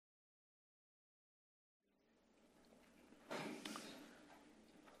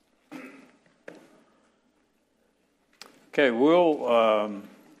Okay,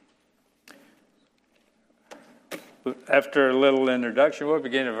 after a little introduction, we'll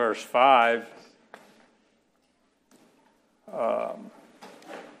begin at verse 5.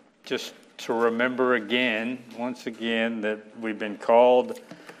 Just to remember once again, that we've been called,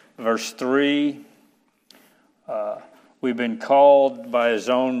 verse 3, we've been called by His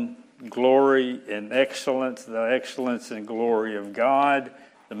own glory and excellence, the excellence and glory of God,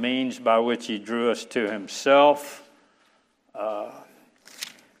 the means by which He drew us to Himself.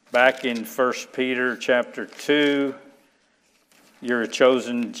 Back in 1 Peter chapter 2, you're a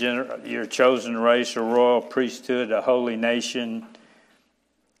chosen race, a royal priesthood, a holy nation.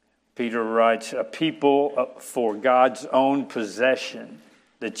 Peter writes, a people for God's own possession,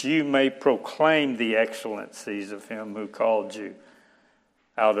 that you may proclaim the excellencies of Him who called you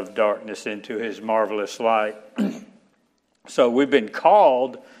out of darkness into His marvelous light. So we've been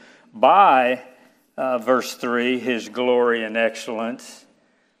called by, verse 3, His glory and excellence.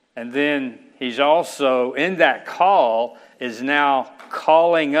 And then He's also, in that call, is now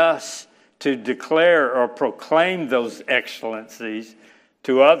calling us to declare or proclaim those excellencies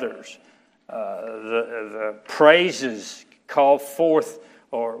to others. The praises call forth,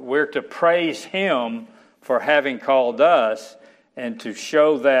 or we're to praise Him for having called us and to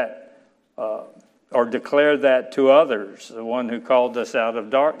show that or declare that to others, the one who called us out of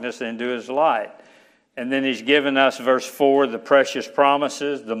darkness into His light. And then He's given us, verse 4, the precious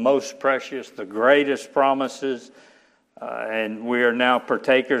promises, the most precious, the greatest promises. And we are now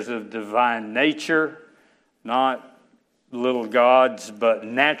partakers of divine nature, not little gods, but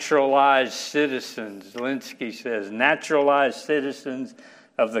naturalized citizens. Linsky says, naturalized citizens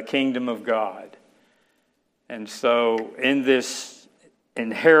of the kingdom of God. And so in this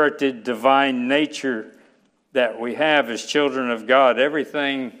inherited divine nature that we have as children of God,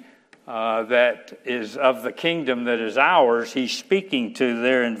 everything that is of the kingdom that is ours, He's speaking to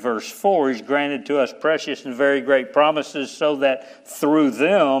there in verse 4. He's granted to us precious and very great promises so that through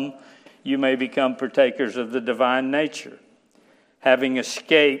them you may become partakers of the divine nature, having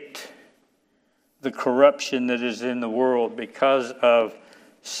escaped the corruption that is in the world because of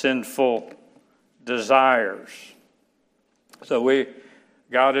sinful desires. So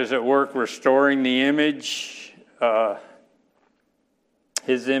God is at work restoring the image,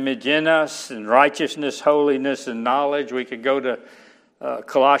 His image in us, and righteousness, holiness, and knowledge. We could go to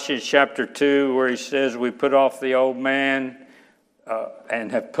Colossians chapter 2, where He says we put off the old man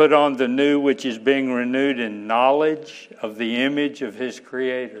and have put on the new, which is being renewed in knowledge of the image of His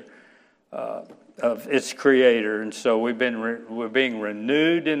Creator, of its Creator. And so we're being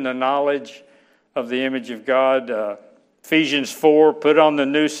renewed in the knowledge of the image of God. Ephesians 4, put on the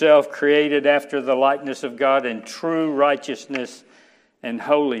new self, created after the likeness of God in true righteousness and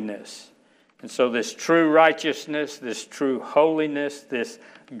holiness. And so this true righteousness, this true holiness, this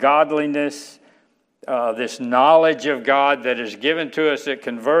godliness, this knowledge of God that is given to us at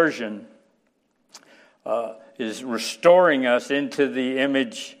conversion is restoring us into the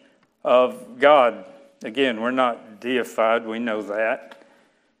image of God. Again, we're not deified, we know that.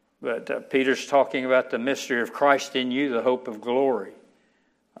 But Peter's talking about the mystery of Christ in you, the hope of glory.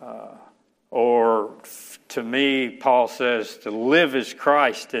 Or to me, Paul says, to live is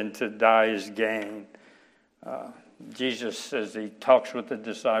Christ and to die is gain. Jesus, as He talks with the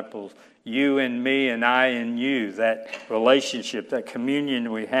disciples, you and me and I and you, that relationship, that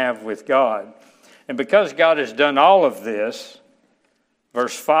communion we have with God. And because God has done all of this,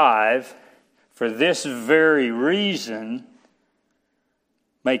 verse 5, for this very reason,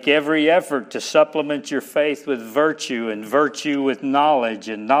 make every effort to supplement your faith with virtue, and virtue with knowledge,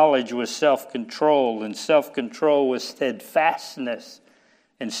 and knowledge with self-control, and self-control with steadfastness,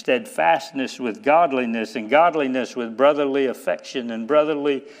 and steadfastness with godliness, and godliness with brotherly affection, and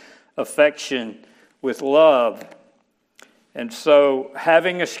brotherly affection with love. And so,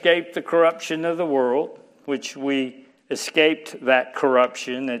 having escaped the corruption of the world, which we escaped that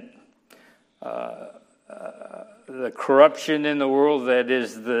corruption, the corruption in the world that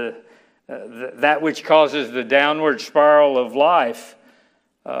is that which causes the downward spiral of life,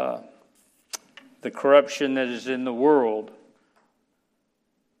 the corruption that is in the world,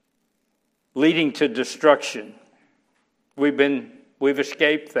 leading to destruction. We've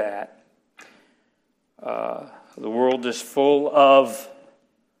escaped that. The world is full of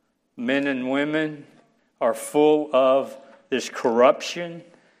men and women are full of this corruption.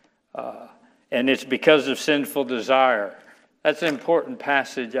 And it's because of sinful desire. That's an important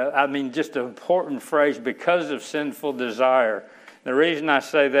passage. I mean, just an important phrase, because of sinful desire. The reason I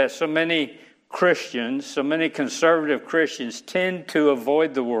say that, so many Christians, so many conservative Christians tend to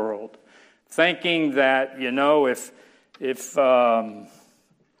avoid the world, thinking that, if if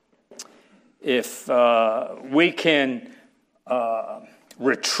we can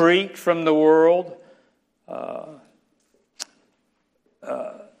retreat from the world,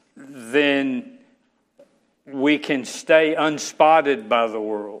 then we can stay unspotted by the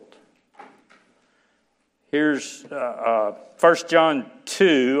world. Here's 1 John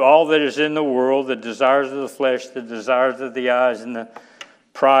 2, all that is in the world, the desires of the flesh, the desires of the eyes, and the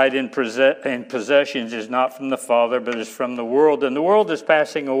pride in possessions is not from the Father, but is from the world. And the world is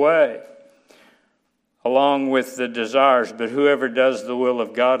passing away, along with the desires, but whoever does the will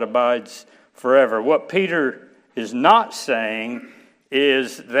of God abides forever. What Peter is not saying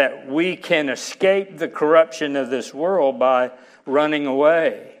is that we can escape the corruption of this world by running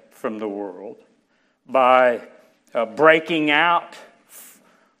away from the world, by breaking out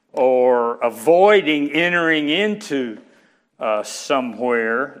or avoiding entering into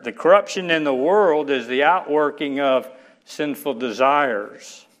somewhere. The corruption in the world is the outworking of sinful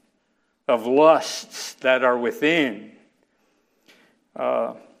desires, of lusts that are within,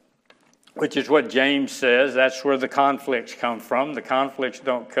 which is what James says. That's where the conflicts come from. The conflicts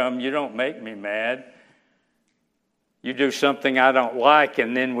don't come, you don't make me mad. You do something I don't like,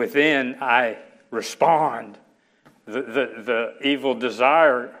 and then within I respond. The evil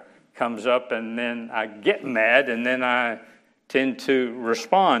desire comes up, and then I get mad, and then I tend to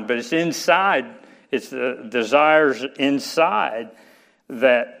respond. But it's inside, it's the desires inside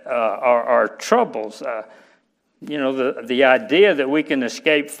that are troubles. The idea that we can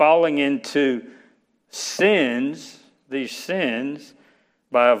escape falling into these sins,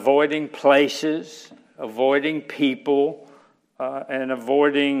 by avoiding places, avoiding people, and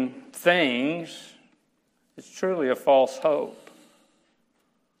avoiding things, it's truly a false hope.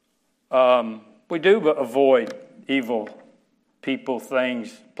 We do avoid evil people,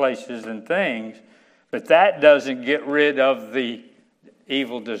 things, places, and things, but that doesn't get rid of the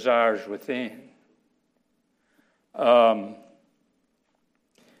evil desires within.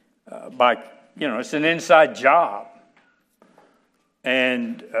 It's an inside job,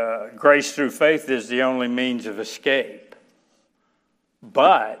 and grace through faith is the only means of escape.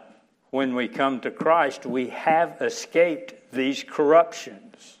 But when we come to Christ, we have escaped these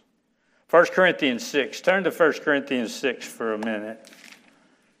corruptions. 1 Corinthians 6. Turn to 1 Corinthians 6 for a minute.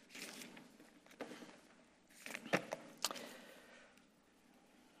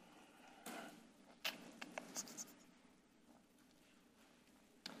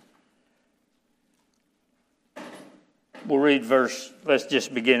 We'll read let's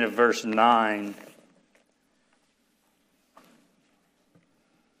just begin at verse 9.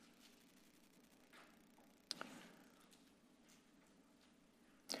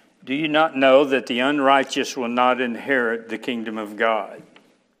 Do you not know that the unrighteous will not inherit the kingdom of God?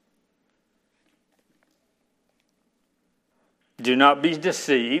 Do not be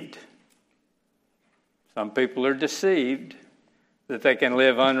deceived. Some people are deceived that they can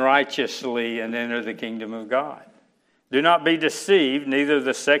live unrighteously and enter the kingdom of God. Do not be deceived, neither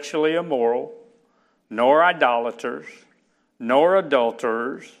the sexually immoral, nor idolaters, nor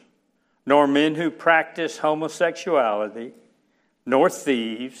adulterers, nor men who practice homosexuality, nor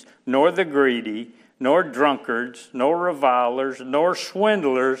thieves, nor the greedy, nor drunkards, nor revilers, nor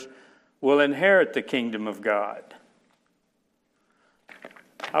swindlers will inherit the kingdom of God.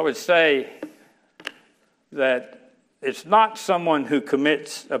 I would say that it's not someone who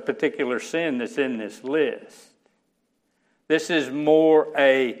commits a particular sin that's in this list. This is more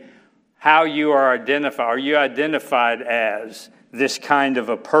how you are identified. Are you identified as this kind of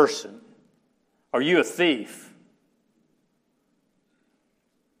a person? Are you a thief?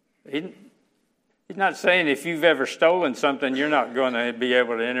 He's not saying if you've ever stolen something, you're not going to be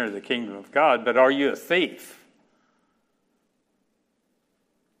able to enter the kingdom of God, but are you a thief?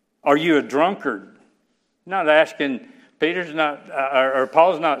 Are you a drunkard? Not asking,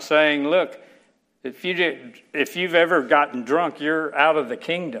 Paul's not saying, look, if you've ever gotten drunk, you're out of the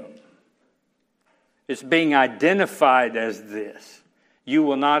kingdom. It's being identified as this. You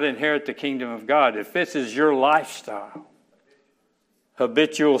will not inherit the kingdom of God. If this is your lifestyle,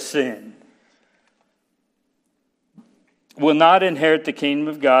 habitual sin, will not inherit the kingdom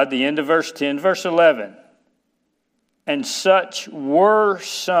of God. The end of verse 10. Verse 11. And such were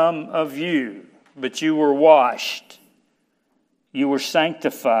some of you, but you were washed, you were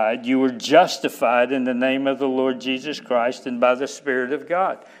sanctified, you were justified in the name of the Lord Jesus Christ and by the Spirit of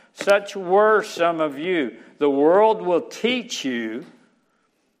God. Such were some of you. The world will teach you,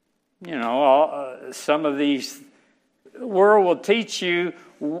 some of these, the world will teach you,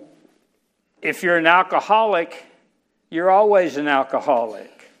 if you're an alcoholic, you're always an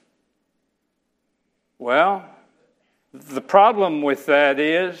alcoholic. Well, The problem with that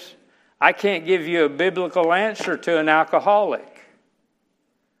is I can't give you a biblical answer to an alcoholic.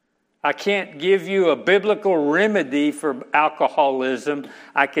 I can't give you a biblical remedy for alcoholism.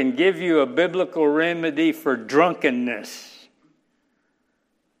 I can give you a biblical remedy for drunkenness.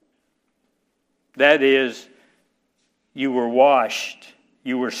 That is, you were washed,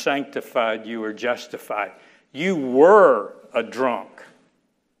 you were sanctified, you were justified. You were a drunk.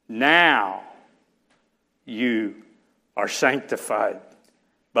 Now you are sanctified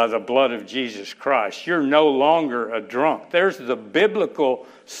by the blood of Jesus Christ. You're no longer a drunk. There's the biblical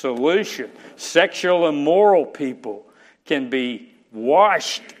solution. Sexual immoral people can be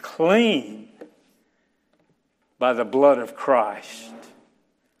washed clean by the blood of Christ.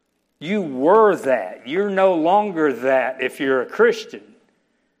 You were that. You're no longer that if you're a Christian.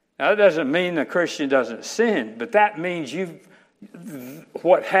 Now, that doesn't mean a Christian doesn't sin, but that means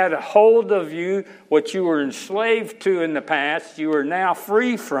what had a hold of you, what you were enslaved to in the past, you are now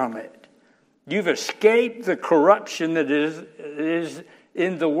free from it. You've escaped the corruption that is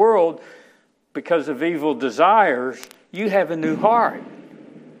in the world because of evil desires. You have a new heart.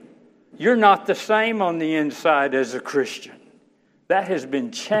 You're not the same on the inside as a Christian. That has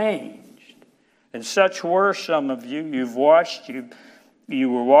been changed. And such were some of you. You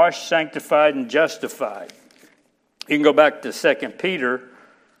were washed, sanctified, and justified. You can go back to 2 Peter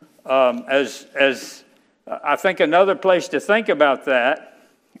as I think another place to think about that,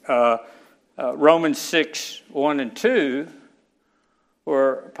 Romans 6, 1 and 2,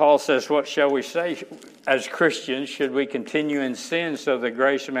 where Paul says, what shall we say as Christians? Should we continue in sin so that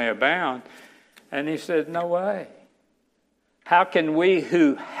grace may abound? And he said, no way. How can we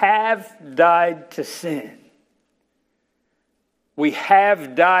who have died to sin? We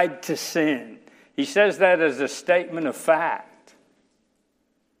have died to sin. He says that as a statement of fact.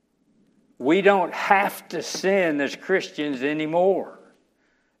 We don't have to sin as Christians anymore.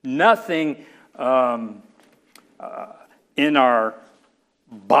 Nothing in our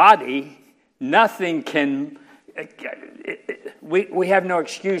body, nothing can... We have no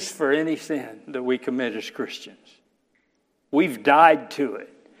excuse for any sin that we commit as Christians. We've died to it.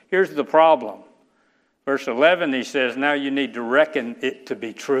 Here's the problem. Verse 11, he says, now you need to reckon it to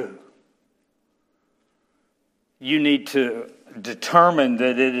be true. You need to determine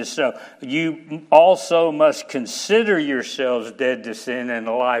that it is so. You also must consider yourselves dead to sin and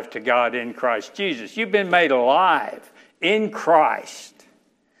alive to God in Christ Jesus. You've been made alive in Christ.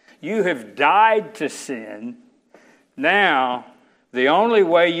 You have died to sin. Now, the only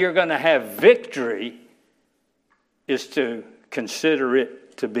way you're going to have victory is to consider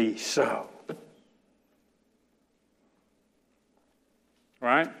it to be so.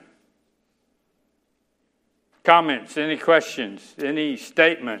 Right? Comments, any questions, any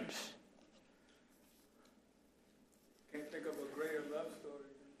statements? Can't think of a greater love story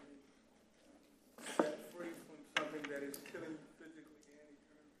than being set free from something that is killing you physically and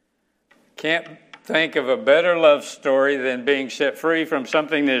eternally. Can't think of a better love story than being set free from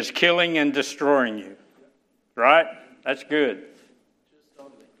something that is killing and destroying you. Right? That's good. Just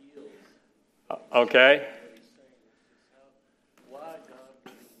on the heels. Okay.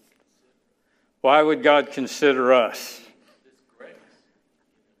 Why would God consider us? this grace?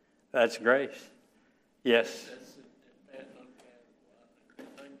 That's grace. Yes. That's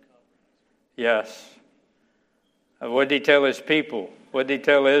uncomprehensible. Yes. What did he tell his people? What did he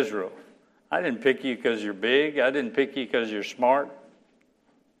tell Israel? I didn't pick you because you're big. I didn't pick you because you're smart.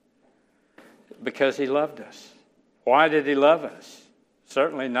 Because he loved us. Why did he love us?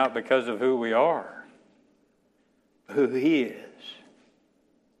 Certainly not because of who we are. Who he is.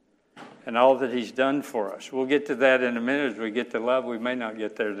 And all that he's done for us. We'll get to that in a minute as we get to love. We may not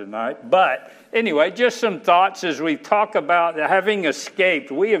get there tonight. But anyway, just some thoughts as we talk about having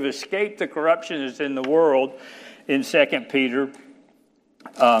escaped. We have escaped the corruption that's in the world in 2 Peter.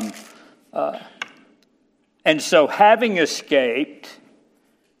 And so having escaped,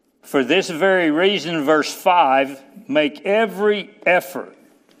 for this very reason, verse 5, make every effort.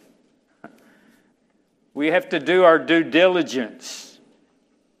 We have to do our due diligence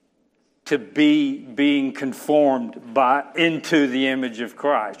to be being conformed into the image of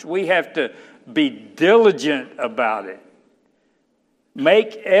Christ. We have to be diligent about it.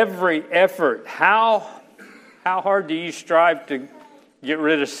 Make every effort. How hard do you strive to get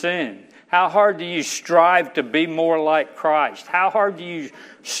rid of sin? How hard do you strive to be more like Christ? How hard do you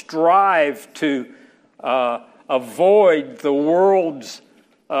strive to avoid the world's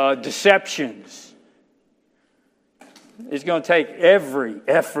deceptions? It's going to take every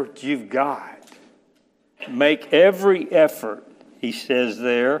effort you've got. Make every effort, he says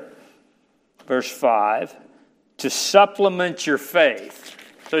there, verse 5, to supplement your faith.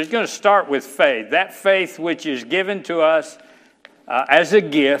 So he's going to start with faith. That faith which is given to us as a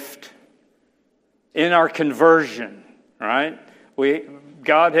gift in our conversion, right?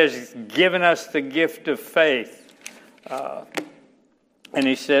 God has given us the gift of faith. And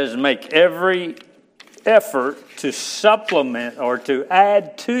he says, make every effort to supplement or to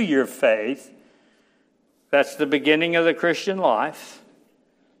add to your faith. That's the beginning of the Christian life.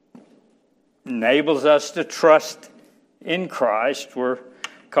 Enables us to trust in Christ. We're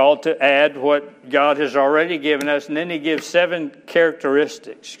called to add what God has already given us. And then he gives 7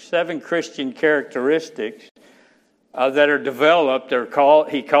 Christian characteristics that are developed.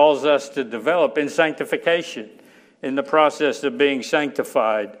 He calls us to develop in sanctification, in the process of being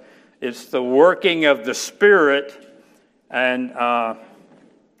sanctified. It's the working of the Spirit and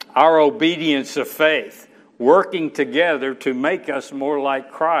our obedience of faith, working together to make us more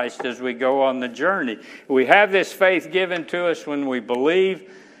like Christ as we go on the journey. We have this faith given to us when we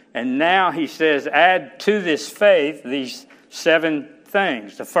believe, and now he says, add to this faith these 7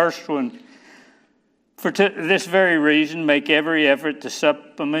 things. The first one, for this very reason, make every effort to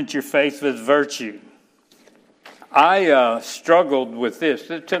supplement your faith with virtue. I struggled with this.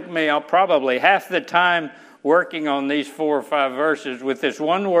 It took me probably half the time working on these 4 or 5 verses with this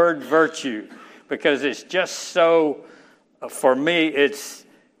one word, virtue, because it's just so, for me, it's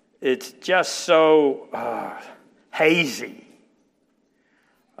just so hazy.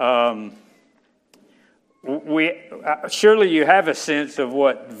 Surely you have a sense of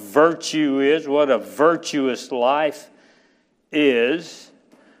what virtue is, what a virtuous life is.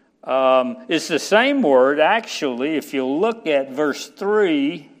 It's the same word, actually, if you look at verse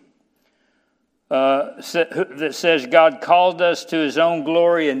 3, that says God called us to his own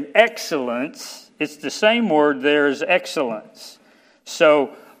glory and excellence. It's the same word there as excellence.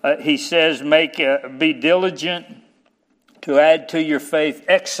 So he says, be diligent to add to your faith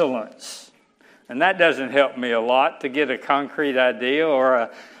excellence. And that doesn't help me a lot to get a concrete idea or an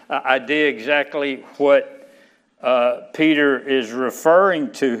idea exactly what Peter is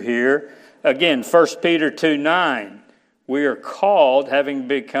referring to here. Again, 1 Peter 2:9. We are called, having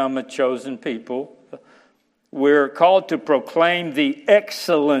become a chosen people, we're called to proclaim the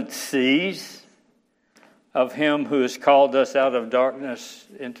excellencies of him who has called us out of darkness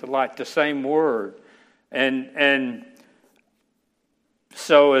into light. The same word. And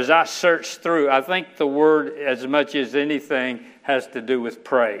so as I search through, I think the word, as much as anything, has to do with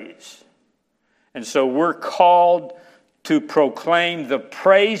praise. And so we're called to proclaim the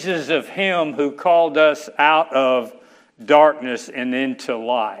praises of him who called us out of darkness and into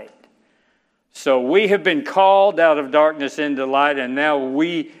light. So we have been called out of darkness into light, and now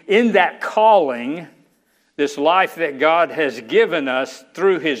we, in that calling, this life that God has given us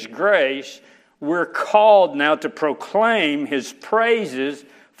through his grace, we're called now to proclaim his praises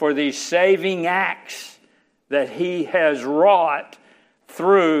for these saving acts that he has wrought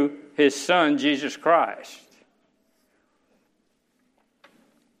through his Son, Jesus Christ.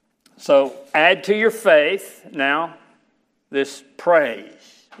 So add to your faith now this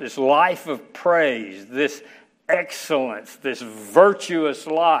praise, this life of praise, this excellence, this virtuous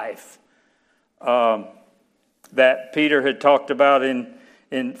life that Peter had talked about in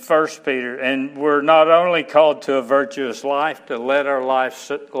 1 Peter. And we're not only called to a virtuous life, to let our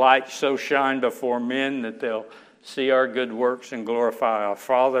light so shine before men that they'll see our good works and glorify our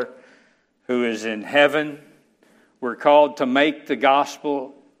Father who is in heaven. We're called to make the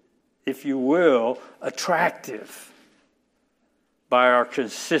gospel, if you will, attractive by our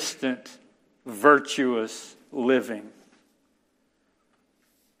consistent, virtuous living.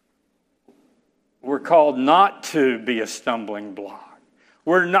 We're called not to be a stumbling block.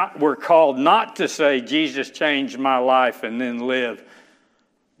 We're called not to say, Jesus changed my life, and then live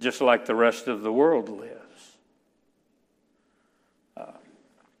just like the rest of the world lives.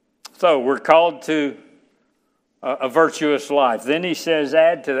 So we're called to a virtuous life. Then he says,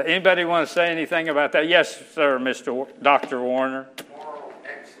 add to that. Anybody want to say anything about that? Yes, sir, Dr. Warner. Moral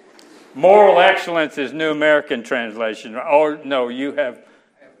excellence. Moral excellence is New American Translation. Or no, you have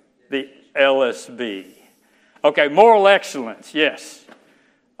the LSB. Okay, moral excellence, yes.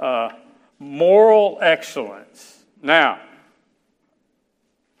 Moral excellence. Now,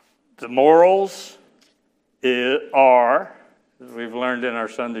 the morals are, as we've learned in our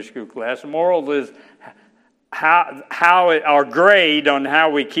Sunday school class, morals is our grade on how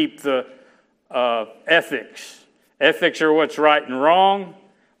we keep the ethics. Ethics are what's right and wrong.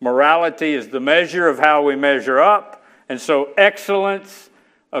 Morality is the measure of how we measure up. And so excellence,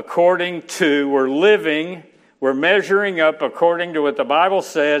 according to, we're measuring up according to what the Bible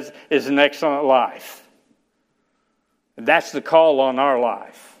says is an excellent life. And that's the call on our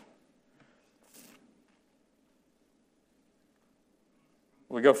life.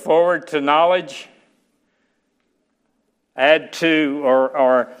 We go forward to knowledge. Add to,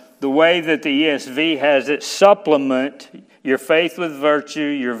 or the way that the ESV has it, supplement your faith with virtue,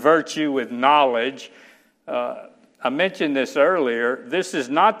 your virtue with knowledge. I mentioned this earlier. This is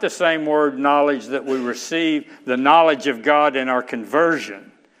not the same word knowledge that we receive, the knowledge of God in our conversion.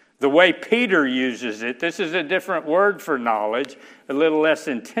 The way Peter uses it, this is a different word for knowledge, a little less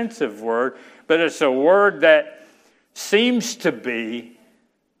intensive word, but it's a word that seems to be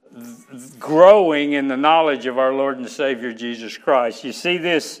growing in the knowledge of our Lord and Savior Jesus Christ. You see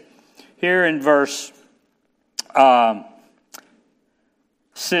this here in verse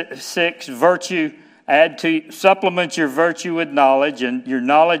 6, virtue, supplement your virtue with knowledge, and your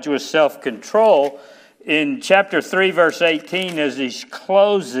knowledge with self-control. In chapter 3, verse 18, as he's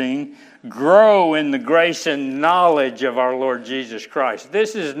closing, grow in the grace and knowledge of our Lord Jesus Christ.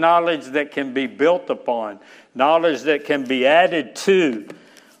 This is knowledge that can be built upon, knowledge that can be added to.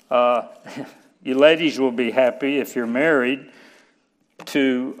 You ladies will be happy if you're married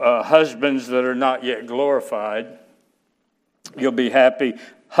to husbands that are not yet glorified. You'll be happy.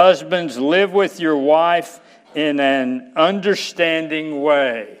 Husbands, live with your wife in an understanding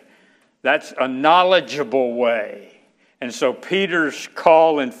way. That's a knowledgeable way. And so Peter's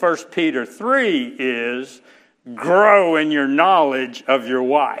call in 1 Peter 3 is grow in your knowledge of your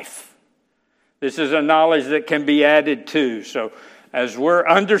wife. This is a knowledge that can be added to. So as we're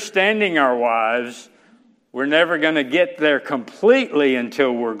understanding our wives, we're never going to get there completely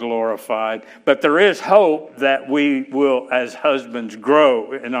until we're glorified. But there is hope that we will, as husbands,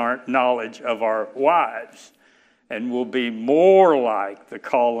 grow in our knowledge of our wives. And will be more like the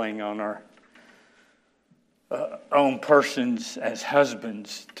calling on our own persons as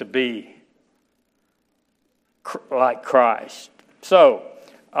husbands to be like Christ. So,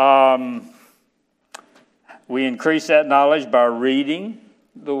 we increase that knowledge by reading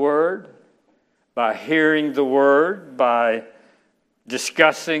the Word, by hearing the Word, by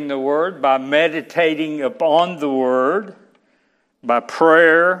discussing the Word, by meditating upon the Word, by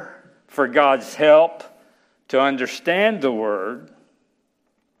prayer for God's help to understand the Word.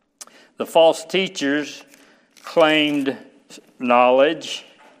 The false teachers claimed knowledge.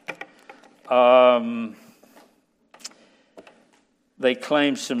 They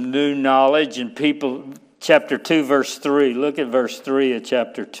claimed some new knowledge, and people, chapter 2, verse 3. Look at verse 3 of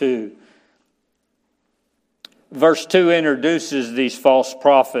chapter 2. Verse 2 introduces these false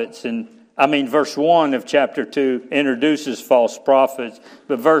prophets, verse 1 of chapter 2 introduces false prophets.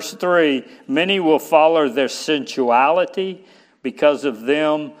 But verse 3, many will follow their sensuality. Because of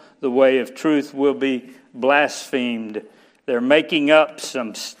them, the way of truth will be blasphemed. They're making up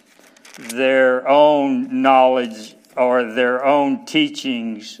their own knowledge or their own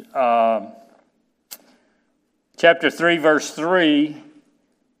teachings. Chapter 3, verse 3,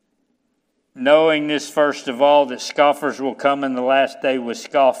 knowing this first of all, that scoffers will come in the last day with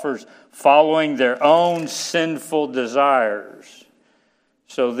scoffers, following their own sinful desires.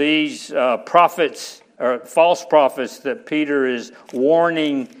 So these prophets, or false prophets that Peter is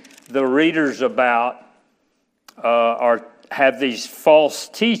warning the readers about, have these false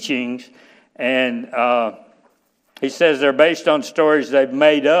teachings, and he says they're based on stories they've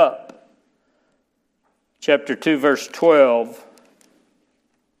made up. Chapter 2, verse 12,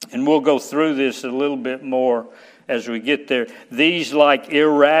 and we'll go through this a little bit more as we get there. These, like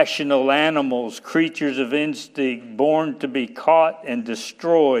irrational animals, creatures of instinct, born to be caught and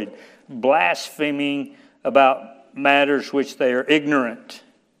destroyed, blaspheming about matters which they are ignorant.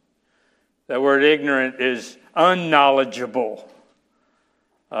 That word ignorant is unknowledgeable.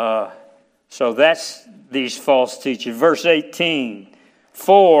 So that's these false teachers. Verse 18,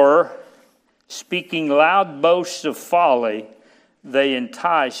 for speaking loud boasts of folly, they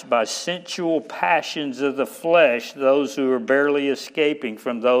entice by sensual passions of the flesh those who are barely escaping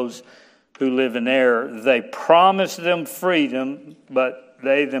from those who live in error. They promise them freedom, but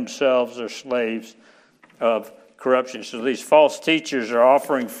they themselves are slaves of corruption. So these false teachers are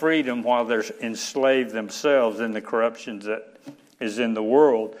offering freedom while they're enslaved themselves in the corruption that is in the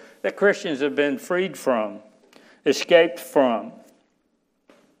world that Christians have been freed from, escaped from.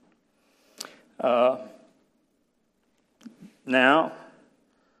 Now,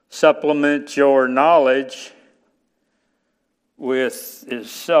 supplement your knowledge with, is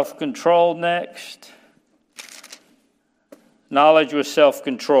self-control next? Knowledge with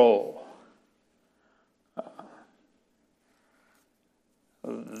self-control.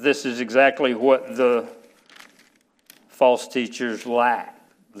 This is exactly what the false teachers lack.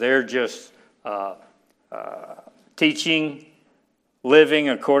 They're just teaching, living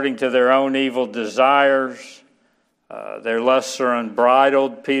according to their own evil desires. Their lusts are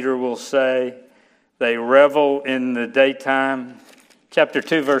unbridled, Peter will say. They revel in the daytime. Chapter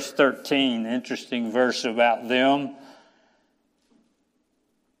 2, verse 13, interesting verse about them.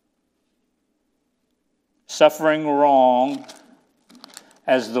 Suffering wrong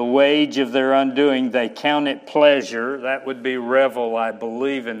as the wage of their undoing, they count it pleasure. That would be revel, I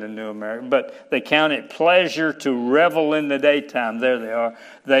believe, in the New American. But they count it pleasure to revel in the daytime. There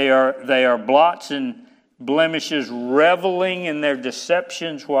they are. They are blots and blemishes, reveling in their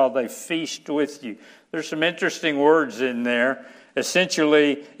deceptions while they feast with you. There's some interesting words in there.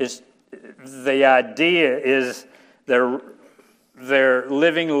 Essentially, the idea is they're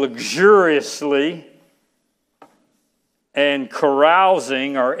living luxuriously and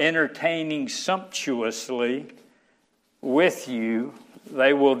carousing or entertaining sumptuously with you.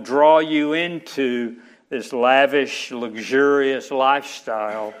 They will draw you into this lavish, luxurious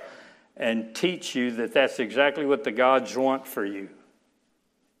lifestyle and teach you that that's exactly what the gods want for you.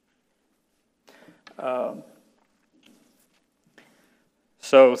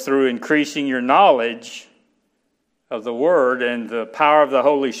 So through increasing your knowledge of the Word and the power of the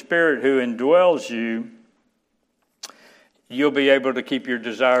Holy Spirit who indwells you, you'll be able to keep your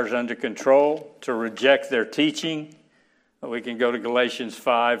desires under control, to reject their teaching. We can go to Galatians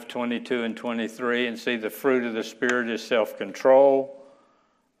 5, 22 and 23 and see the fruit of the Spirit is self-control.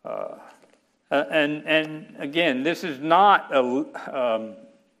 And again, this is not an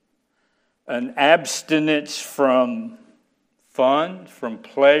abstinence from fun, from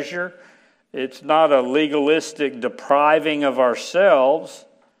pleasure. It's not a legalistic depriving of ourselves,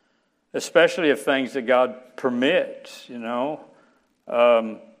 especially of things that God permits, Do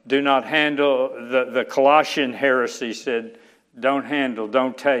not handle, the Colossian heresy said, don't handle,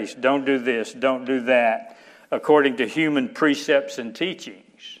 don't taste, don't do this, don't do that, according to human precepts and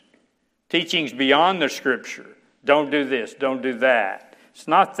teachings. Teachings beyond the Scripture. Don't do this, don't do that. It's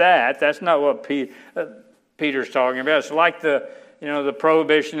not that. That's not what Peter's talking about. It's like the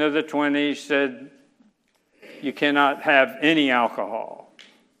prohibition of the 20s said you cannot have any alcohol.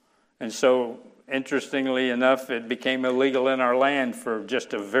 And so, interestingly enough, it became illegal in our land for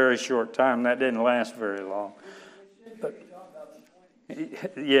just a very short time. That didn't last very long. But,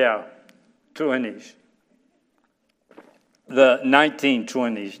 yeah, 20s. The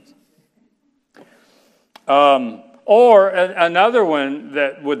 1920s. Or another one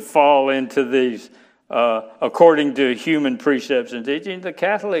that would fall into these, according to human precepts and teaching, the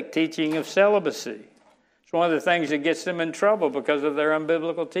Catholic teaching of celibacy. It's one of the things that gets them in trouble because of their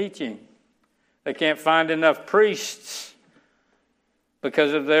unbiblical teaching. They can't find enough priests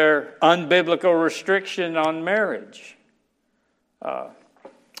because of their unbiblical restriction on marriage.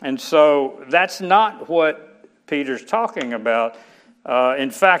 And so that's not what Peter's talking about.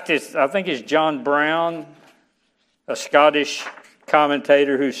 In fact, I think it's John Brown, a Scottish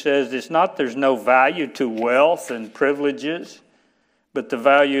commentator, who says there's no value to wealth and privileges, but the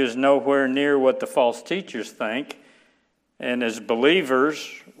value is nowhere near what the false teachers think. And as believers,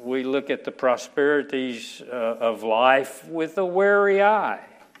 we look at the prosperities of life with a wary eye.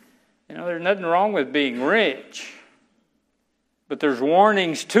 There's nothing wrong with being rich, but there's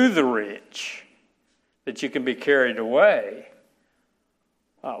warnings to the rich that you can be carried away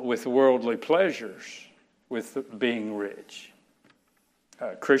with worldly pleasures, with being rich.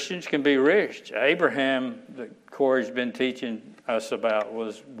 Christians can be rich. Abraham, that Corey's been teaching us about,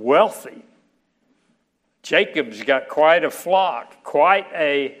 was wealthy. Jacob's got quite a flock, quite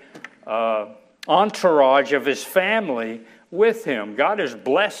a entourage of his family with him. God has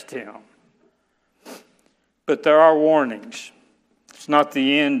blessed him. But there are warnings. It's not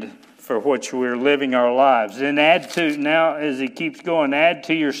the end for which we're living our lives. Then now as he keeps going, add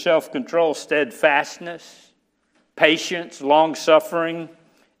to your self-control steadfastness, patience, long-suffering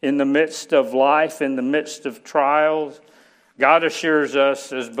in the midst of life, in the midst of trials. God assures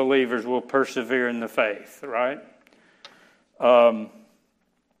us as believers we'll persevere in the faith, right?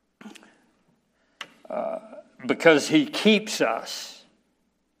 Because he keeps us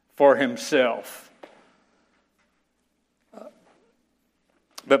for himself.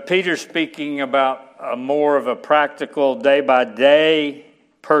 But Peter's speaking about more of a practical day-by-day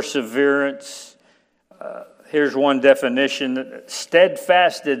perseverance. Here's one definition: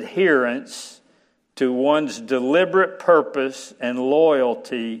 steadfast adherence to one's deliberate purpose and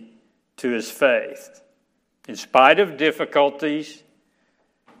loyalty to his faith. In spite of difficulties,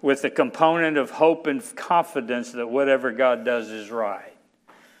 with a component of hope and confidence that whatever God does is right.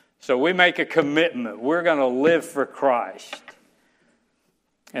 So we make a commitment. We're going to live for Christ.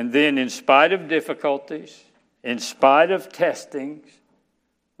 And then in spite of difficulties, in spite of testings,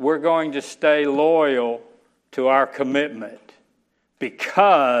 we're going to stay loyal to our commitment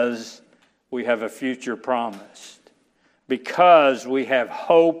because we have a future promised, because we have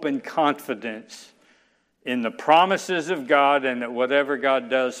hope and confidence in the promises of God, and that whatever God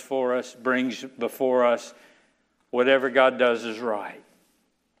does for us brings before us, whatever God does is right.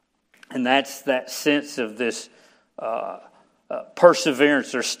 And that's that sense of this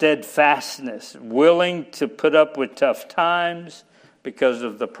perseverance or steadfastness, willing to put up with tough times because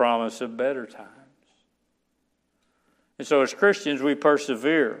of the promise of better times. And so as Christians, we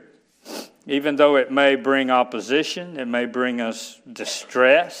persevere. Even though it may bring opposition, it may bring us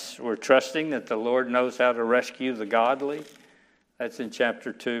distress, we're trusting that the Lord knows how to rescue the godly. That's in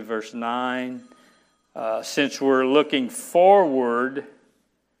chapter 2, verse 9. Since we're looking forward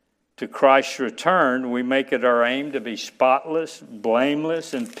to Christ's return, we make it our aim to be spotless,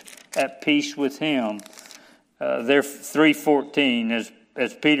 blameless, and at peace with Him. There, 3:14,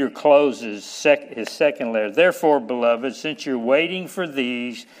 as Peter closes his second letter. Therefore, beloved, since you're waiting for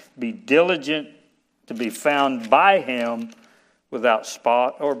these, be diligent to be found by Him without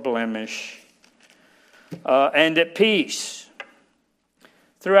spot or blemish, and at peace.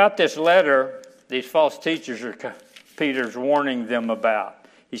 Throughout this letter, these false teachers Peter's warning them about.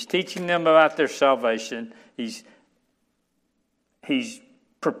 He's teaching them about their salvation. He's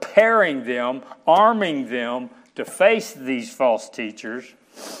preparing them, arming them to face these false teachers.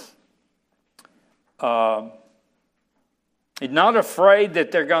 He's not afraid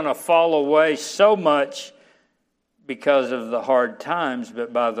that they're going to fall away so much because of the hard times,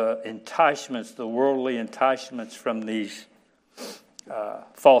 but by the enticements, the worldly enticements from these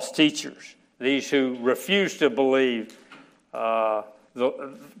false teachers. These who refuse to believe, to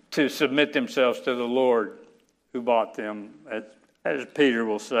submit themselves to the Lord who bought them, as Peter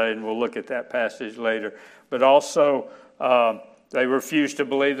will say, and we'll look at that passage later. But also, they refuse to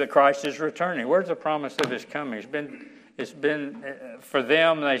believe that Christ is returning. Where's the promise of His coming? It's been for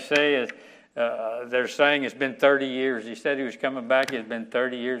them, they say, they're saying it's been 30 years. He said He was coming back. It's been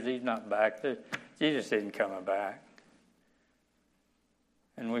 30 years. He's not back. Jesus isn't coming back.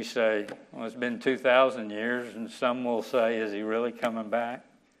 And we say, well, it's been 2,000 years. And some will say, is He really coming back?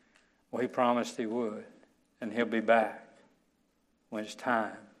 Well, He promised He would. And He'll be back when it's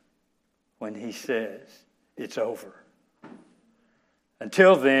time, when He says it's over.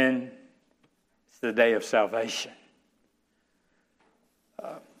 Until then, it's the day of salvation.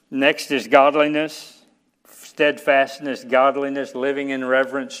 Next is godliness, steadfastness, godliness, living in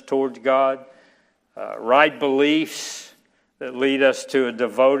reverence towards God, right beliefs that lead us to a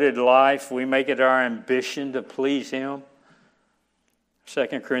devoted life. We make it our ambition to please Him.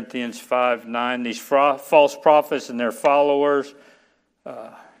 2 Corinthians 5:9, these false prophets and their followers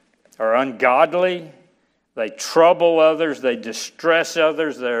are ungodly. They trouble others. They distress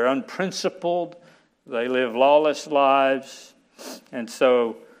others. They're unprincipled. They live lawless lives. And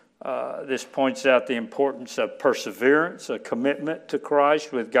so this points out the importance of perseverance, a commitment to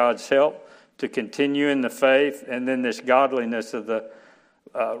Christ with God's help to continue in the faith, and then this godliness of the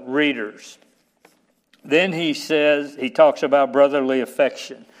readers. Then he talks about brotherly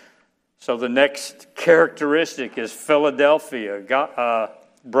affection. So the next characteristic is Philadelphia,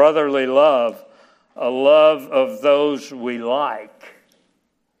 brotherly love, a love of those we like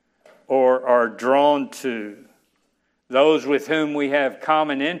or are drawn to, those with whom we have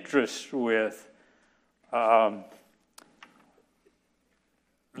common interests with.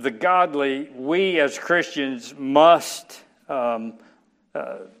 The godly, we as Christians must, Linsky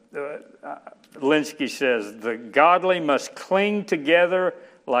says, the godly must cling together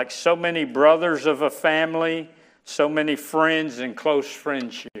like so many brothers of a family, so many friends in close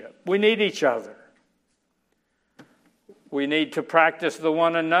friendship. We need each other. We need to practice the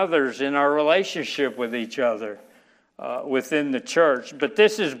one another's in our relationship with each other within the church. But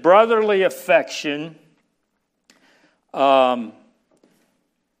this is brotherly affection.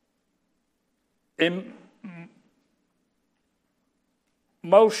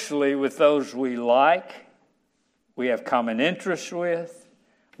 Mostly with those we like, we have common interests with,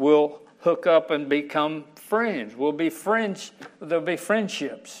 we'll hook up and become friends. We'll be friends. There'll be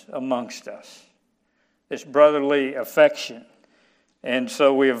friendships amongst us. This brotherly affection. And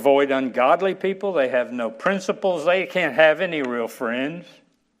so we avoid ungodly people. They have no principles. They can't have any real friends.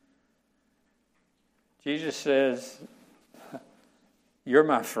 Jesus says, you're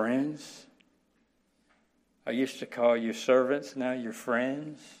my friends. I used to call you servants, now you're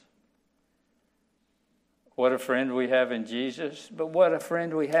friends. What a friend we have in Jesus, but what a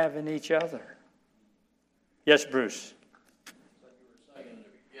friend we have in each other. Yes, Bruce? Like you were saying in the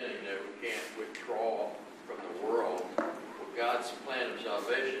beginning, that we can't withdraw from the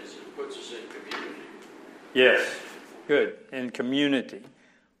Yes. Good. In community.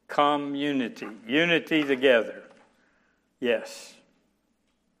 Community. Unity together. Yes.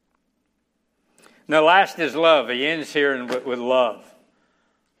 Now, last is love. He ends here with love.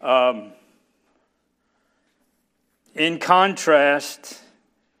 In contrast,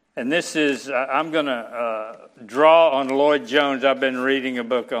 and this is, I'm going to draw on Lloyd Jones. I've been reading a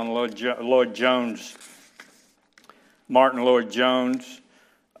book on Lloyd Jones, Martin Lloyd Jones.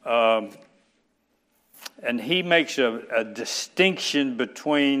 And he makes a distinction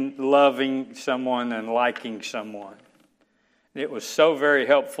between loving someone and liking someone. It was so very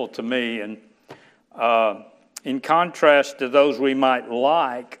helpful to me. And in contrast to those we might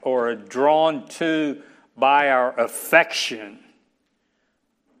like or are drawn to by our affection,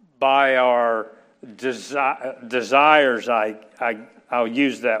 by our desires, I'll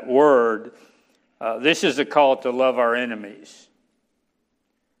use that word, this is a call to love our enemies.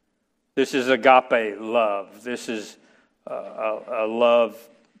 This is agape love. This is a love.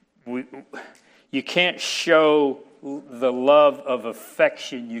 You can't show the love of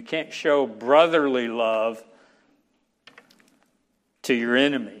affection. You can't show brotherly love to your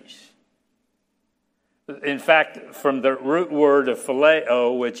enemies. In fact, from the root word of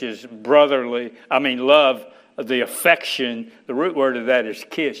phileo, which is love, the affection, the root word of that is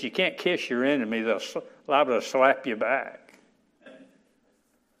kiss. You can't kiss your enemy. They're liable to slap you back.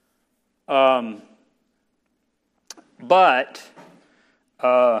 But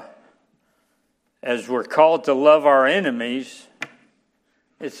as we're called to love our enemies,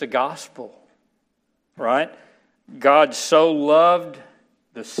 it's the gospel, right? God so loved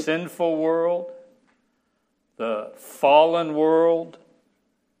the sinful world, the fallen world,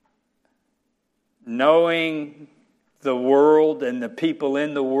 knowing the world and the people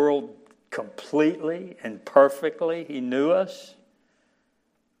in the world completely and perfectly. He knew us.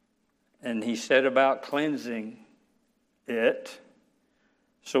 And he set about cleansing it.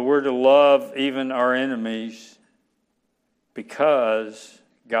 So we're to love even our enemies because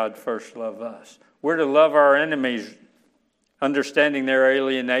God first loved us. We're to love our enemies, understanding their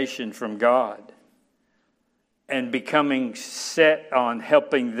alienation from God, and becoming set on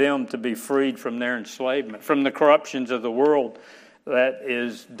helping them to be freed from their enslavement, from the corruptions of the world that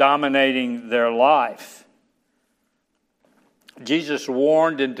is dominating their life. Jesus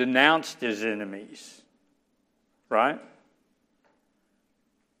warned and denounced his enemies, right?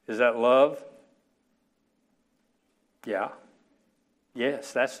 Is that love? Yeah.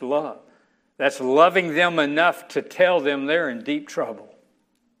 Yes, that's love. That's loving them enough to tell them they're in deep trouble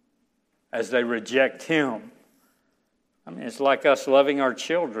as they reject him. I mean, it's like us loving our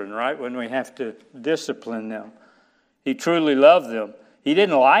children, right? When we have to discipline them. He truly loved them. He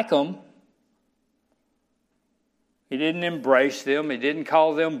didn't like them. He didn't embrace them. He didn't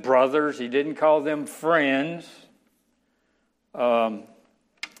call them brothers. He didn't call them friends. And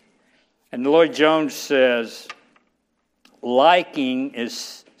Lloyd Jones says, liking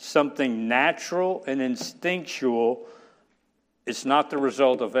is something natural and instinctual. It's not the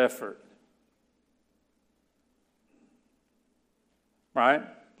result of effort. Right?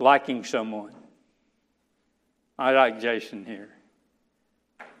 Liking someone. I like Jason here.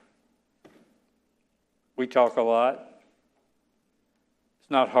 We talk a lot.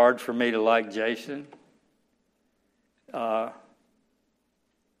 It's not hard for me to like Jason.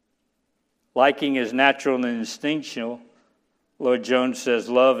 Liking is natural and instinctual. Lloyd Jones says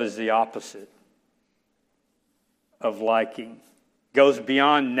love is the opposite of liking. Goes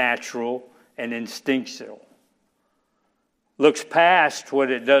beyond natural and instinctual. Looks past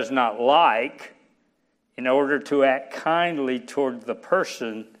what it does not like in order to act kindly toward the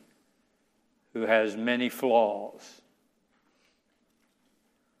person who has many flaws.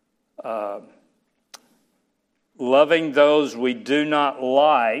 Loving those we do not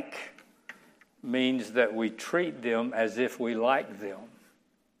like means that we treat them as if we like them.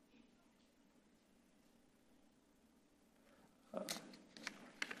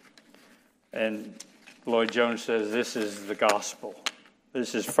 And Lloyd Jones says this is the gospel.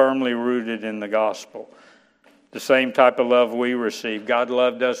 This is firmly rooted in the gospel. The same type of love we receive. God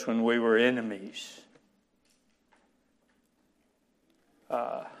loved us when we were enemies.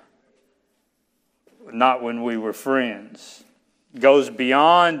 Not when we were friends. Goes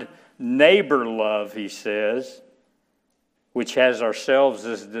beyond neighbor love, he says, which has ourselves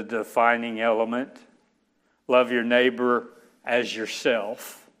as the defining element. Love your neighbor as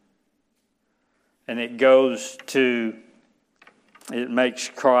yourself. And it makes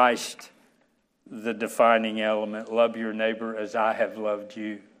Christ the defining element. Love your neighbor as I have loved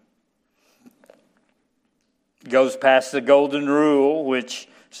you. Goes past the golden rule, which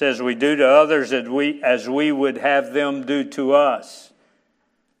It says we do to others as we would have them do to us.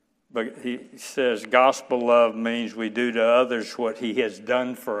 But he says gospel love means we do to others what he has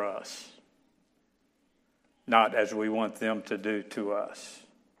done for us, not as we want them to do to us.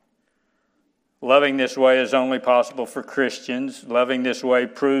 Loving this way is only possible for Christians. Loving this way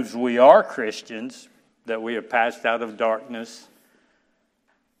proves we are Christians, that we have passed out of darkness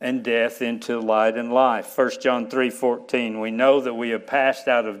and death into light and life. 1 John 3:14, we know that we have passed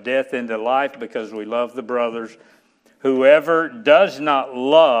out of death into life because we love the brothers. Whoever does not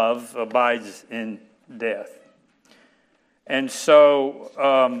love abides in death. And so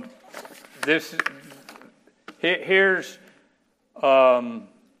here's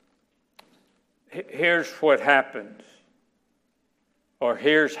what happens, or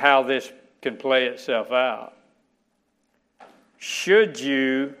here's how this can play itself out. Should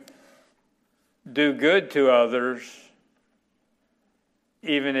you do good to others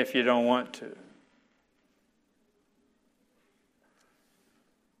even if you don't want to?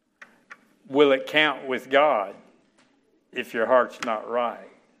 Will it count with God if your heart's not right?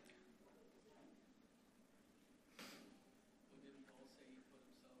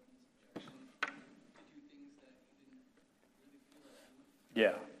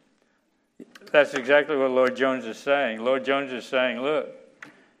 Yeah. That's exactly what Lloyd Jones is saying. Lloyd Jones is saying, look,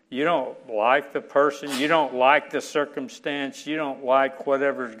 you don't like the person, you don't like the circumstance, you don't like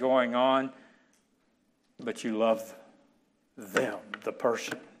whatever's going on, but you love them, the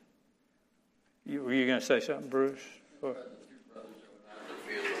person. Were you going to say something, Bruce?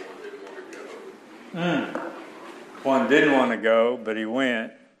 One didn't want to go, but he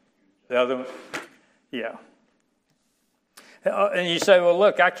went. The other one, yeah. And you say, well,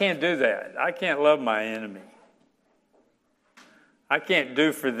 look, I can't do that. I can't love my enemy. I can't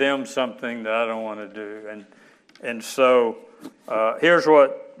do for them something that I don't want to do. And so here's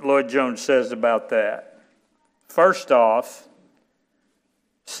what Lloyd Jones says about that. First off,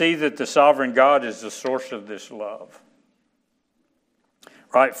 see that the sovereign God is the source of this love.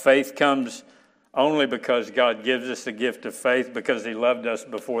 Right? Faith comes only because God gives us the gift of faith because he loved us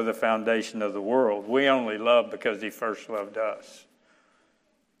before the foundation of the world. We only love because he first loved us.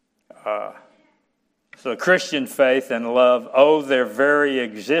 So Christian faith and love owe their very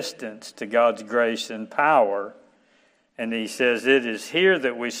existence to God's grace and power. And he says it is here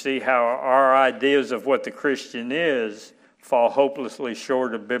that we see how our ideas of what the Christian is fall hopelessly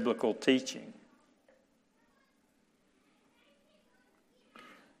short of biblical teaching.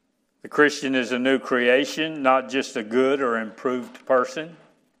 The Christian is a new creation, not just a good or improved person.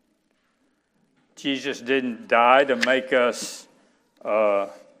 Jesus didn't die to make us,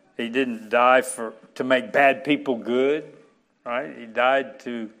 he didn't die to make bad people good, right? He died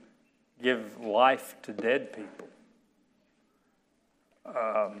to give life to dead people.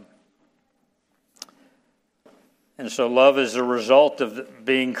 And so love is a result of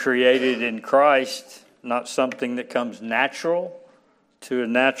being created in Christ, not something that comes natural to a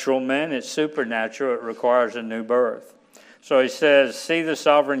natural man. It's supernatural. It requires a new birth. So he says, see the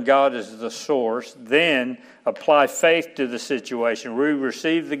sovereign God as the source, then apply faith to the situation. We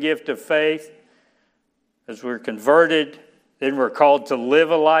receive the gift of faith as we're converted. Then we're called to live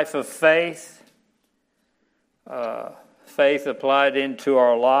a life of faith. Faith applied into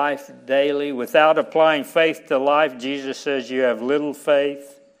our life daily. Without applying faith to life, Jesus says you have little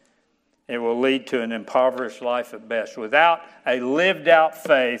faith. It will lead to an impoverished life at best. Without a lived out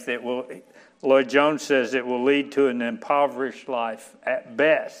faith, Lloyd Jones says it will lead to an impoverished life at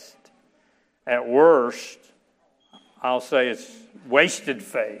best. At worst, I'll say it's wasted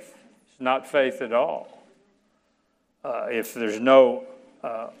faith. It's not faith at all. If there's no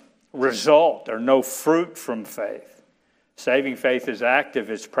result or no fruit from faith. Saving faith is active,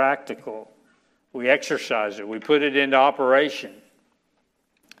 it's practical. We exercise it, we put it into operation.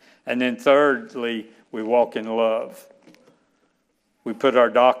 And then thirdly, we walk in love. We put our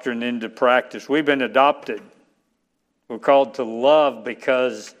doctrine into practice. We've been adopted. We're called to love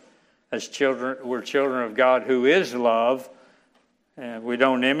because as children, we're children of God who is love. And we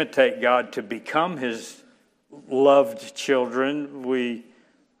don't imitate God to become his loved children. We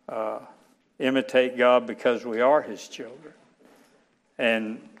imitate God because we are his children.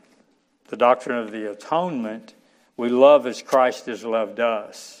 And the doctrine of the atonement, we love as Christ has loved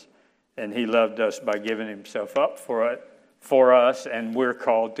us. And he loved us by giving himself up for us, and we're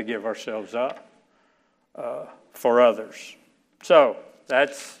called to give ourselves up for others. So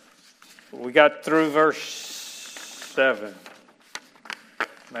we got through verse 7,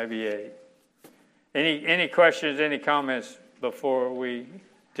 maybe 8. Any questions, any comments before we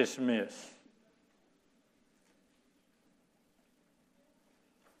dismiss?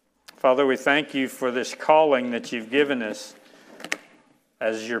 Father, we thank you for this calling that you've given us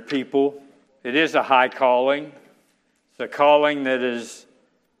as your people. It is a high calling. It's a calling that is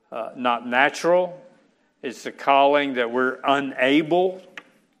not natural. It's a calling that we're unable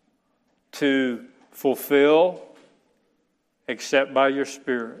to fulfill except by your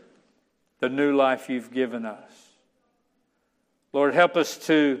Spirit, the new life you've given us. Lord, help us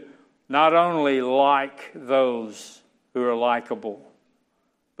to not only like those who are likable,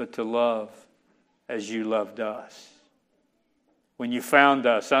 but to love as you loved us. When you found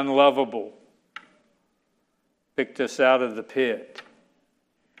us unlovable, picked us out of the pit,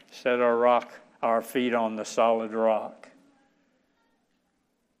 set our feet on the solid rock.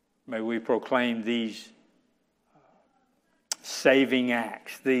 May we proclaim these saving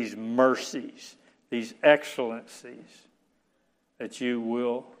acts, these mercies, these excellencies, that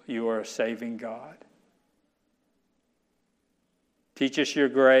you are a saving God. Teach us your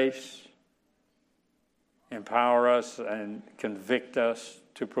grace, empower us, and convict us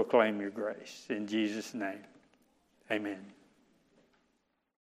to proclaim your grace. In Jesus' name, amen.